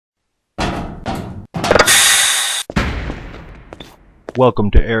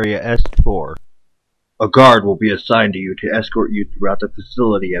Welcome to Area S4. A guard will be assigned to you to escort you throughout the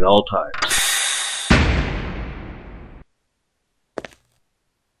facility at all times.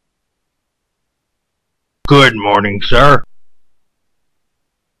 Good morning, sir.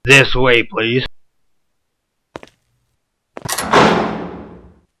 This way, please.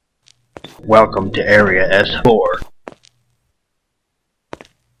 Welcome to Area S4.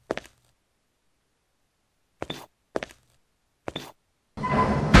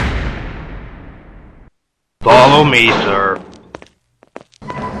 Follow me, sir.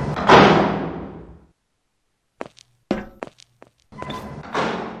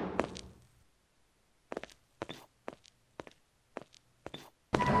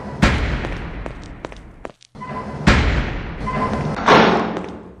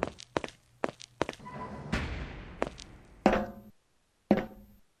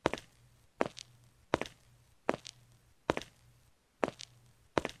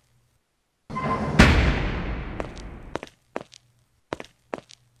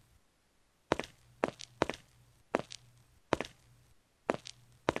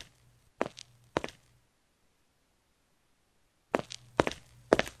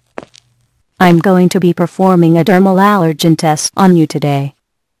 I'm going to be performing a dermal allergen test on you today.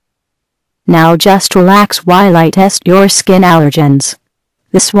 Now just relax while I test your skin allergens.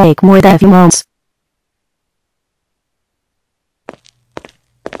 This will take more than a few moments.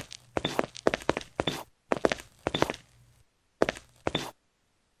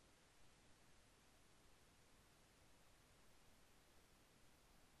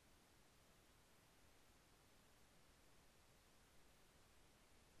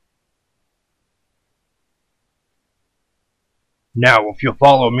 Now, if you'll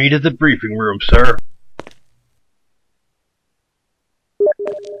follow me to the briefing room, sir.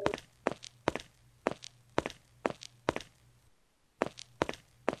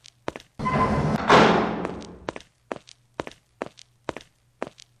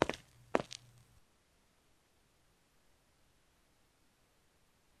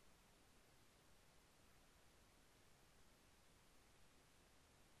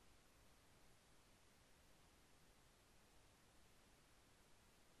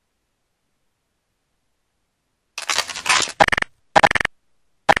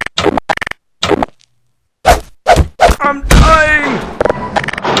 I'm dying!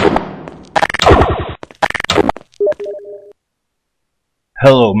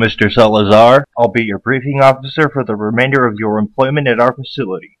 Hello, Mr. Salazar. I'll be your briefing officer for the remainder of your employment at our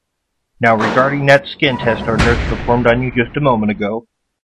facility. Now, regarding that skin test our nurse performed on you just a moment ago,